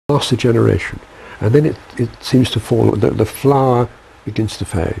lasts a generation, and then it seems to fall, the flower begins to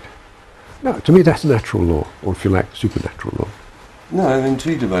fade. No, to me that's natural law, or if you like, supernatural law. No, I'm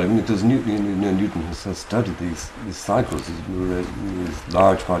intrigued about it. I mean, because Newton has studied these cycles. His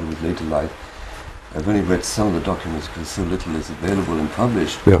large part of his later life. I've only read some of the documents because so little is available and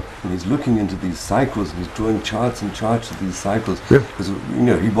published. Yeah. And he's looking into these cycles and he's drawing charts and charts of these cycles. Yeah. Because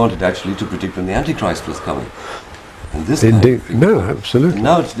he wanted actually to predict when the Antichrist was coming. And this Indeed. No, absolutely. And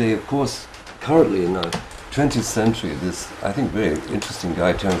now today, of course, currently in the 20th century, this, I think, very interesting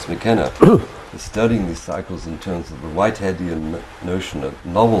guy, Terence McKenna, is studying these cycles in terms of the Whiteheadian notion of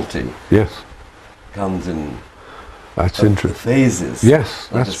novelty. Yes. Comes in that's interesting. Phases. Yes,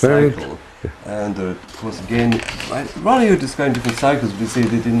 that's very interesting. Yeah. And of course, again, rather you're describing different cycles, we say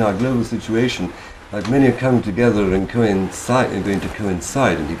that in our global situation, like many are coming together and going to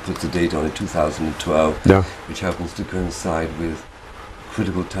coincide, and he puts a date on it, 2012, yeah. which happens to coincide with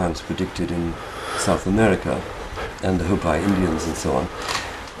critical times predicted in South America and the Hopi Indians and so on.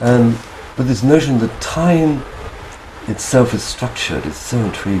 But this notion that time itself is structured is so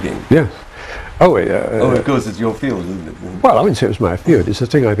intriguing. Yes. Of course, it's your field, isn't it? Well, I wouldn't say it was my field. It's a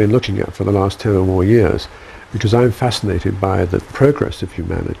thing I've been looking at for the last 10 or more years, because I'm fascinated by the progress of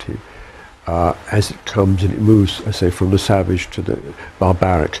humanity as it comes and it moves, I say, from the savage to the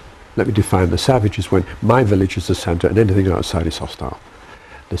barbaric. Let me define the savage is when my village is the center and anything outside is hostile.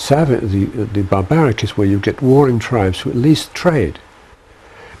 The barbaric is where you get warring tribes who at least trade.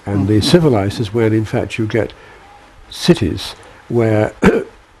 And the civilized is when, in fact, you get cities where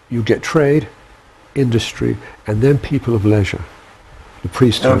you get trade, industry, and then people of leisure. The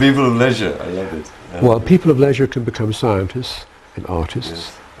priesthood. People of leisure, I love it. Well, people of leisure can become scientists and artists,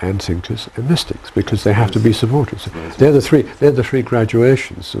 yes, and thinkers and mystics, because they have to be supported. So they're the three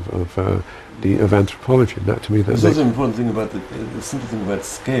graduations of anthropology. And that, to me, there's also an important thing about the simple thing about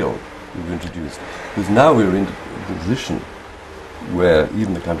scale we've introduced, because now we're in a position where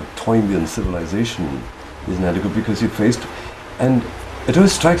even the kind of Toynbean civilization is inadequate, because you're faced, and it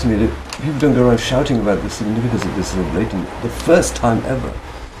always strikes me that people don't go around shouting about the significance of this celebrating the first time ever,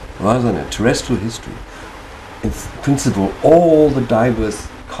 rather than a terrestrial history. In principle, all the diverse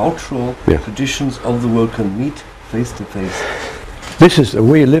cultural traditions of the world can meet face to face.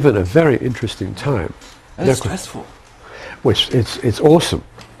 We live in a very interesting time. And it's stressful. Which it's awesome.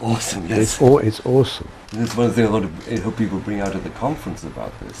 Awesome, yes. It's awesome. And that's one thing I hope people bring out at the conference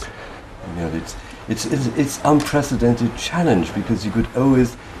about this. It's unprecedented challenge, because you could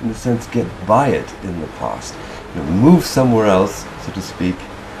always, in a sense, get by it in the past. Move somewhere else, so to speak.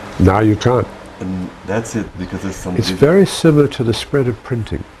 Now you can't. And that's it, because there's some. It's very similar to the spread of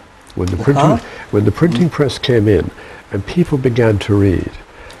printing. When the printing press came in, and people began to read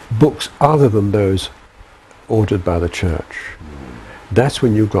books other than those ordered by the church, that's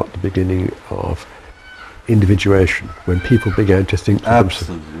when you got the beginning of individuation, when people began to think for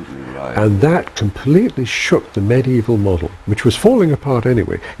themselves. Right. And that completely shook the medieval model, which was falling apart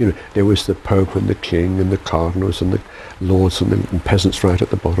anyway. There was the Pope and the King and the cardinals and the lords and the peasants right at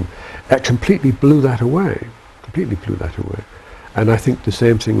the bottom. It completely blew that away. And I think the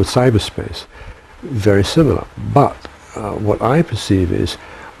same thing with cyberspace. Very similar. But what I perceive is,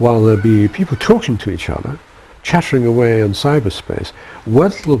 while there'll be people talking to each other, chattering away on cyberspace,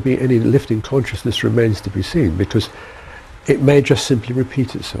 whether there'll be any lifting consciousness remains to be seen, because it may just simply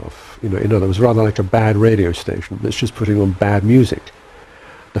repeat itself. In other words, rather like a bad radio station that's just putting on bad music.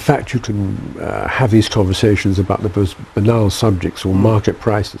 The fact you can have these conversations about the most banal subjects or market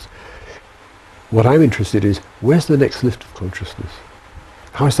prices. What I'm interested in is, where's the next lift of consciousness?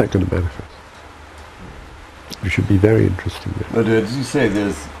 How is that going to manifest? It should be very interesting. But as you say,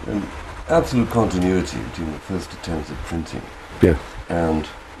 there's an absolute continuity between the first attempts at printing and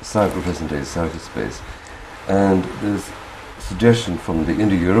present-day cyberspace. And there's suggestion from the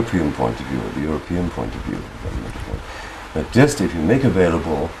Indo-European point of view, or the European point of view, that just if you make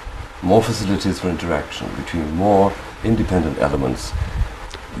available more facilities for interaction between more independent elements,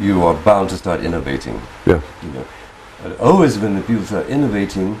 you are bound to start innovating. Yeah. But always when the people start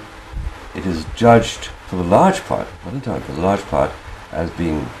innovating, it is judged for the large part, not entirely, for the large part, as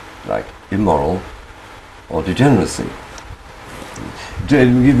being like immoral or degeneracy. To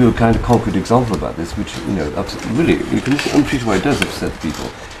give you a kind of concrete example about this, which really, I'm pretty sure why it does upset people.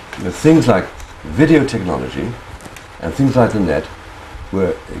 Things like video technology and things like the net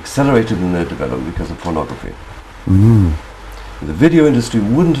were accelerated in their development because of pornography. The video industry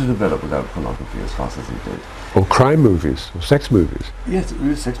wouldn't have developed without pornography as fast as it did. Or crime movies, or sex movies. Yes,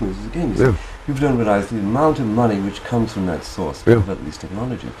 sex movies again. People don't realize the amount of money which comes from that source to develop these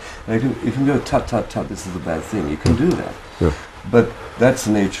technologies. Now if you can go, tut, tut, tut, this is a bad thing, you can do that. But that's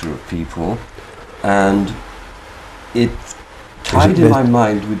the nature of people, and it tied in my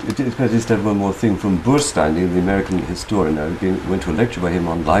mind with, I just have one more thing from Burstein, the American historian. I went to a lecture by him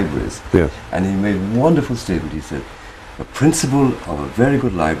on libraries, and he made a wonderful statement. He said, the principle of a very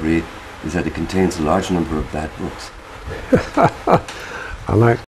good library is that it contains a large number of bad books. I like